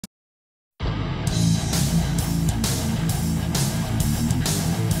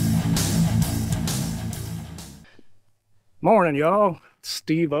Morning, y'all. It's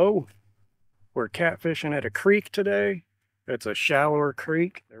Steve-O. We're catfishing at a creek today. It's a shallower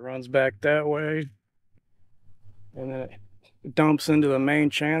creek that runs back that way. And then it dumps into the main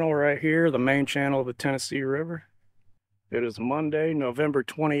channel right here, the main channel of the Tennessee River. It is Monday, November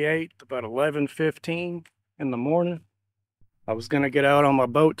 28th, about 11:15 in the morning. I was going to get out on my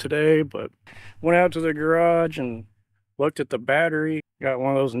boat today, but went out to the garage and looked at the battery. Got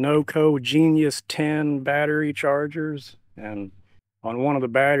one of those NOCO Genius 10 battery chargers, and on one of the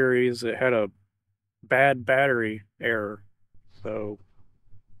batteries it had a bad battery error. So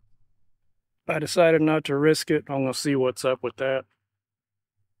I decided not to risk it. I'm going to see what's up with that.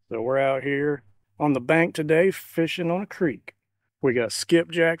 So we're out here on the bank today fishing on a creek. We got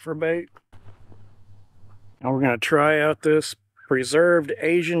skipjack for bait. And we're going to try out this preserved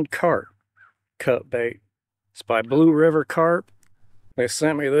Asian carp cut bait. It's by Blue River Carp. They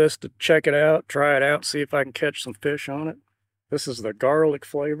sent me this to check it out, try it out, see if I can catch some fish on it. This is the garlic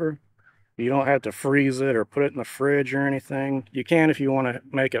flavor. You don't have to freeze it or put it in the fridge or anything. You can if you want to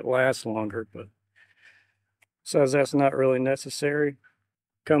make it last longer, but says that's not really necessary.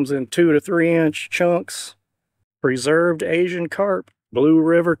 Comes in 2 to 3 inch chunks. Preserved Asian carp, Blue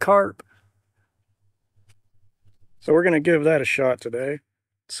River Carp. So we're going to give that a shot today,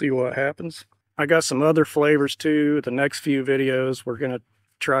 see what happens. I got some other flavors too. The next few videos, we're going to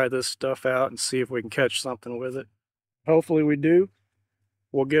try this stuff out and see if we can catch something with it. Hopefully we do.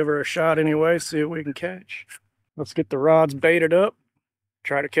 We'll give her a shot anyway, see what we can catch. Let's get the rods baited up,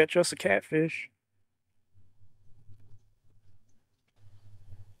 try to catch us a catfish.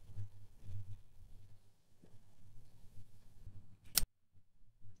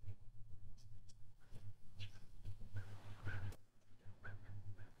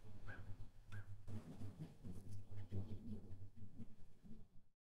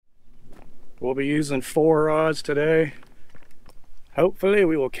 We'll be using 4 rods today. Hopefully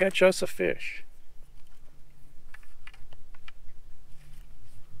we will catch us a fish.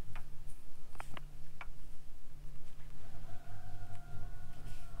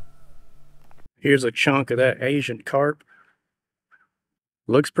 Here's a chunk of that Asian carp.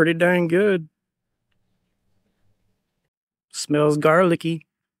 Looks pretty dang good. Smells garlicky.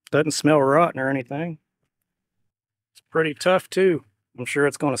 Doesn't smell rotten or anything. It's pretty tough too. I'm sure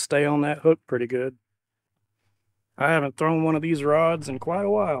it's going to stay on that hook pretty good. I haven't thrown one of these rods in quite a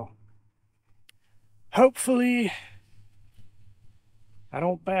while. Hopefully I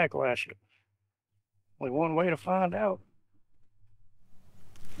don't backlash it. Only one way to find out.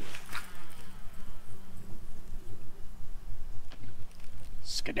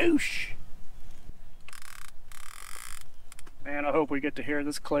 Skadoosh. Man, I hope we get to hear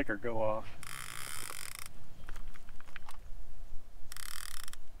this clicker go off.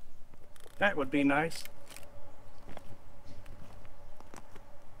 That would be nice.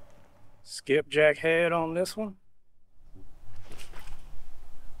 Skipjack head on this one.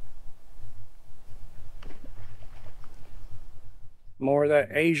 More of that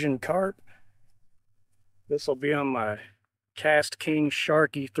Asian carp. This will be on my Cast King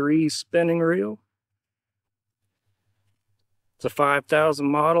Sharky 3 spinning reel. It's a 5000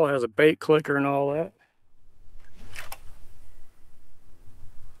 model, has a bait clicker and all that.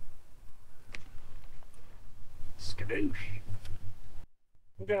 Skadoosh.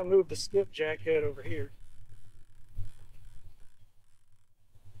 I'm gonna move the skipjack head over here.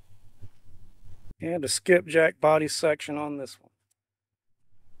 And a skipjack body section on this one.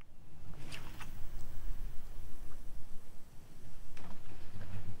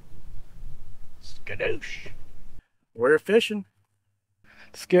 Skadoosh. We're fishing.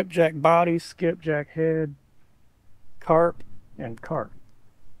 Skipjack body, skipjack head, carp, and carp.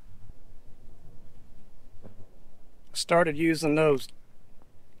 Started using those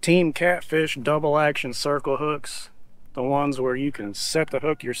Team Catfish double action circle hooks, the ones where you can set the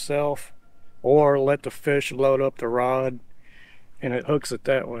hook yourself or let the fish load up the rod and it hooks it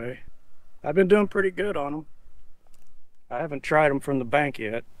that way. I've been doing pretty good on them. I haven't tried them from the bank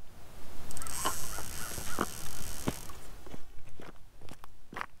yet.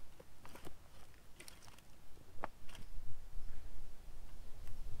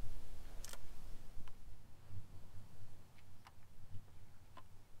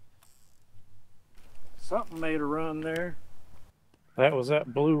 Something made a run there. That was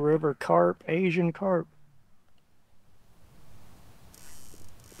that Blue River Carp, Asian carp.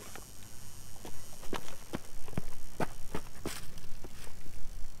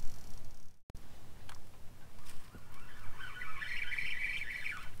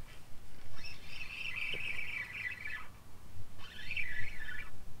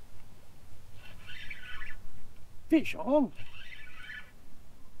 Fish on.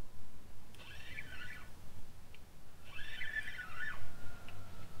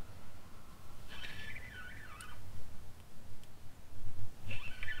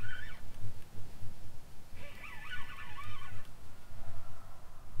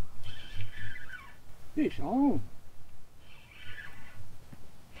 Fish on.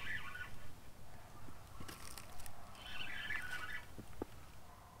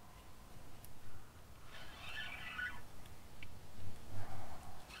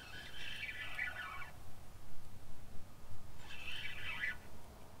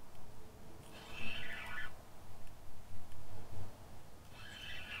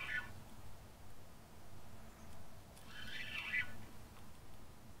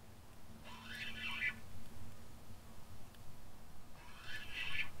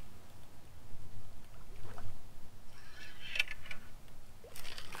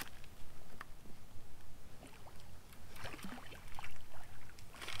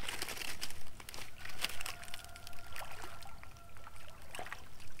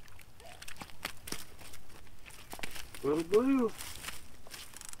 Little blue.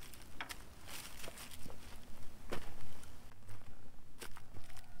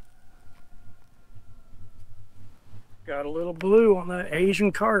 Got a little blue on that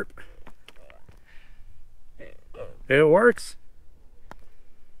Asian carp. It works.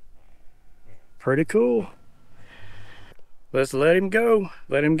 Pretty cool. Let's let him go.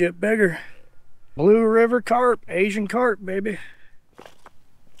 Let him get bigger. Blue River Carp, Asian carp, baby.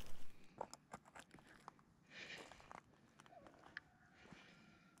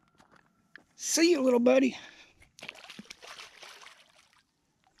 See you, little buddy.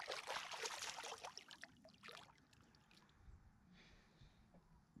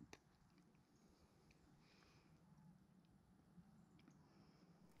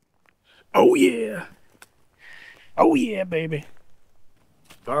 Oh yeah. Oh yeah, baby.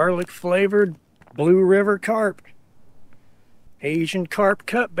 Garlic flavored Blue River Carp. Asian carp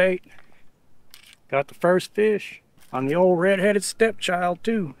cut bait. Got the first fish on the old red-headed stepchild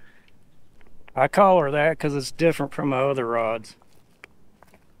too. I call her that because it's different from my other rods.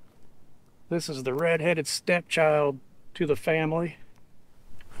 This is the red-headed stepchild to the family.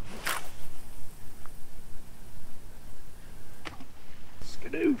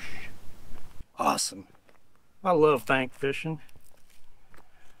 Skadoosh. Awesome. I love bank fishing.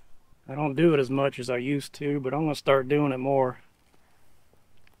 I don't do it as much as I used to, but I'm going to start doing it more.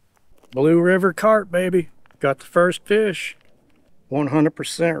 Blue River Carp, baby. Got the first fish.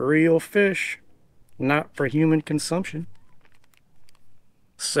 100% real fish. Not for human consumption.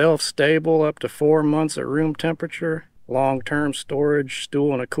 Self-stable up to 4 months at room temperature. Long-term storage,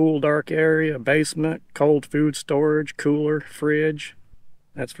 stool in a cool, dark area, basement, cold food storage, cooler, fridge.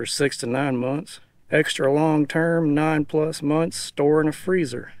 That's for 6 to 9 months. Extra long-term, 9+ months, store in a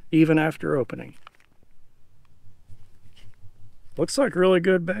freezer, even after opening. Looks like really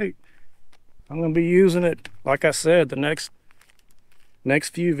good bait. I'm going to be using it, like I said, the next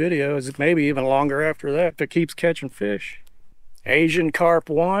few videos, maybe even longer after that, if it keeps catching fish. Asian Carp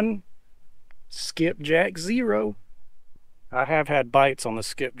 1, Skipjack 0. I have had bites on the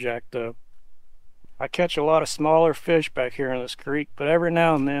Skipjack though. I catch a lot of smaller fish back here in this creek, but every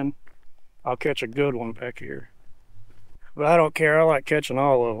now and then I'll catch a good one back here. But I don't care, I like catching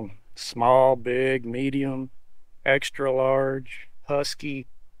all of them. Small, big, medium, extra large, husky,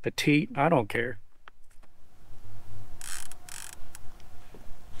 petite, I don't care.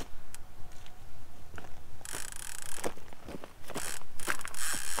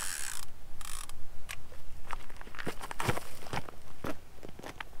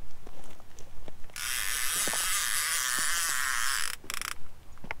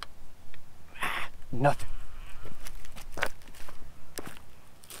 Nothing.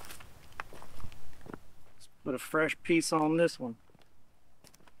 Let's put a fresh piece on this one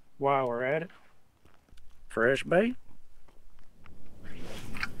while we're at it. Fresh bait.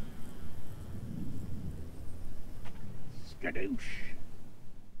 Skadoosh.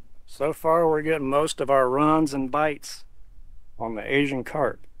 So far we're getting most of our runs and bites on the Asian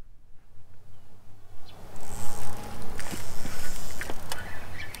carp.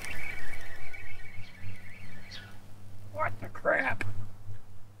 What the crap?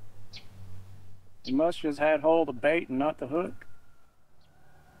 You must just had hold of the bait and not the hook.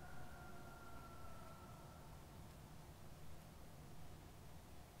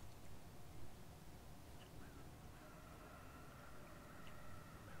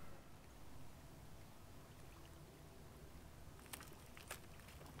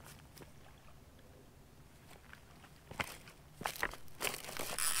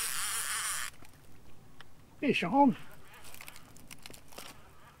 Fish on.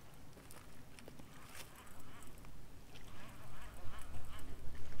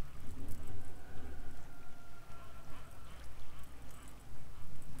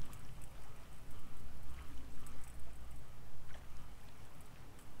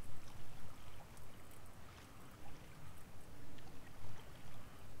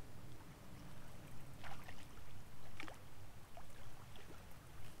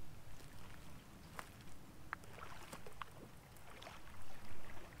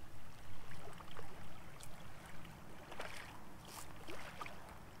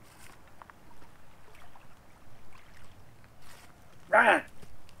 Right.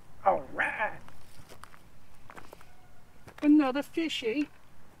 All right. Another fishy.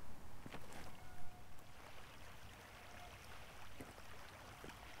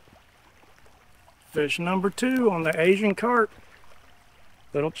 Fish number 2 on the Asian carp.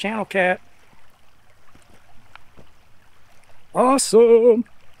 Little channel cat. Awesome.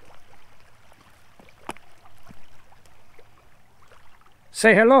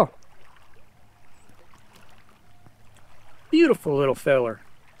 Say hello. Beautiful little feller.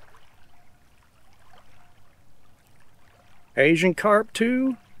 Asian carp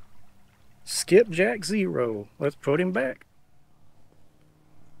 2. Skipjack 0. Let's put him back.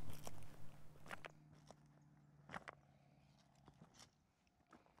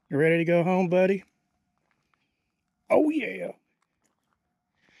 You ready to go home, buddy? Oh, yeah.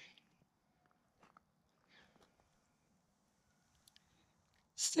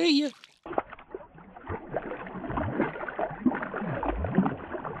 See ya.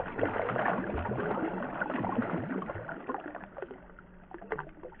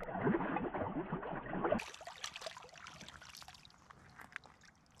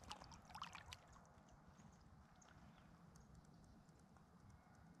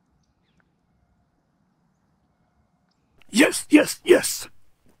 Yes, yes, yes.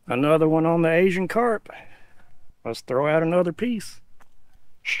 Another one on the Asian carp. Let's throw out another piece.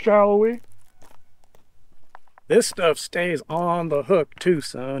 Shall we? This stuff stays on the hook too,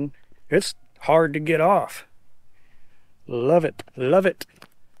 son. It's hard to get off. Love it, love it.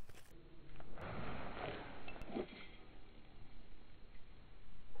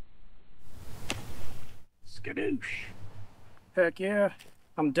 Skadoosh. Heck yeah,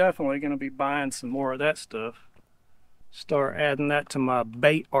 I'm definitely gonna be buying some more of that stuff. Start adding that to my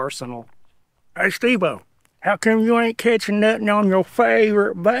bait arsenal. Hey, Steve-O, how come you ain't catching nothing on your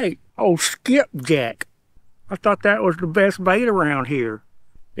favorite bait? Oh, skipjack. I thought that was the best bait around here.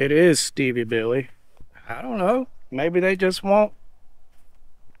 It is, Stevie Billy. I don't know. Maybe they just want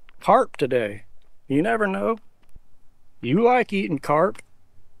carp today. You never know. You like eating carp.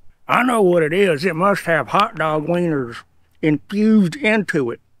 I know what it is. It must have hot dog wieners infused into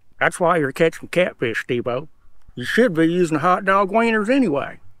it. That's why you're catching catfish, Steve-O. You should be using hot dog wieners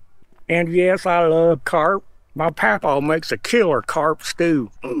anyway. And yes, I love carp. My papa makes a killer carp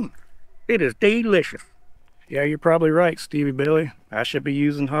stew. It is delicious. Yeah, you're probably right, Stevie Billy. I should be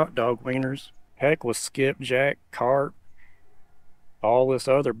using hot dog wieners. Heck with skipjack, carp, all this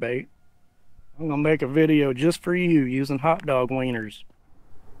other bait. I'm gonna make a video just for you using hot dog wieners.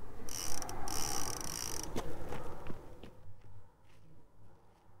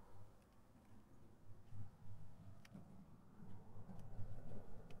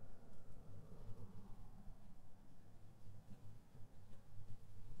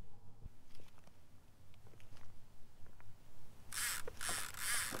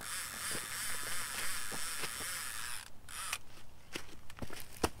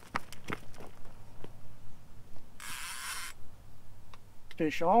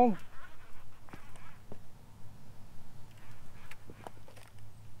 Fish on.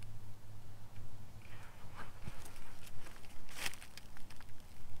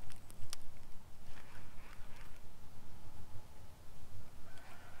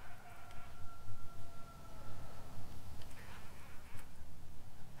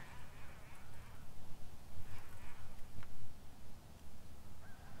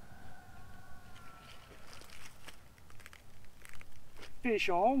 Fish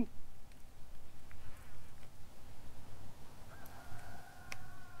on.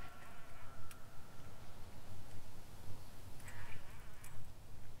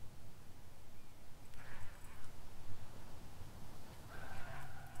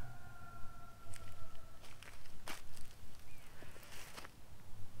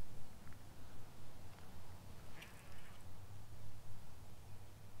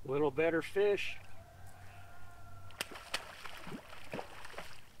 Little better fish.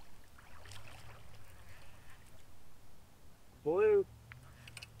 Blue.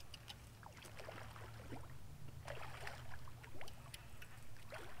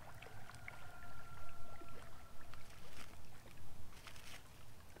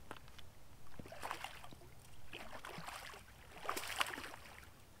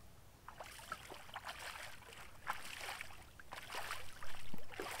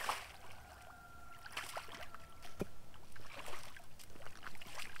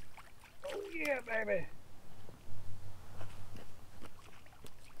 Yeah, baby.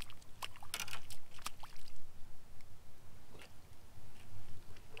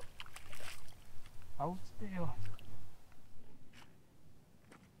 Hold still.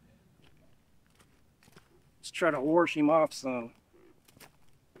 Let's try to wash him off some.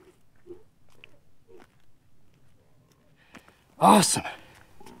 Awesome.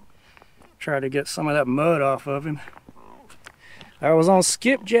 Try to get some of that mud off of him. I was on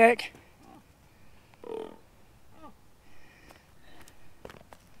Skipjack.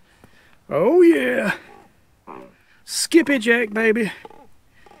 Oh yeah. Skipjack, baby.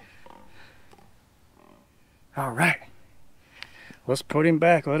 All right. Let's put him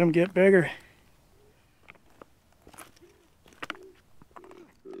back. Let him get bigger.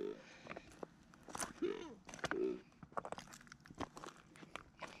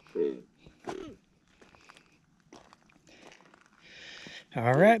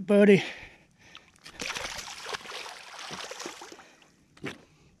 All right, buddy.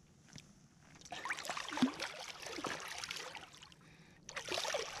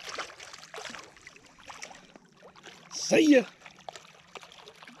 See ya.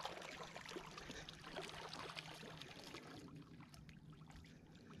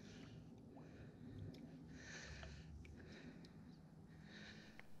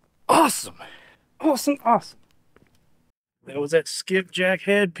 Awesome. Awesome, awesome. That was that skipjack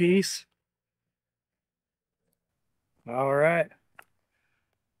headpiece. All right.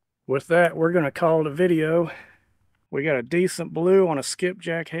 With that, we're going to call it a video. We got a decent blue on a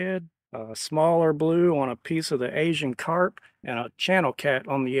skipjack head, a smaller blue on a piece of the Asian carp, and a channel cat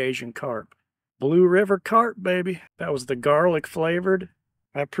on the Asian carp. Blue River Carp, baby. That was the garlic flavored.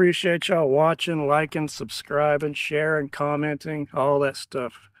 I appreciate y'all watching, liking, subscribing, sharing, commenting, all that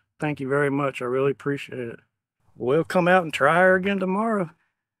stuff. Thank you very much. I really appreciate it. We'll come out and try her again tomorrow.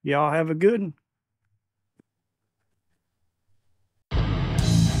 Y'all have a good one.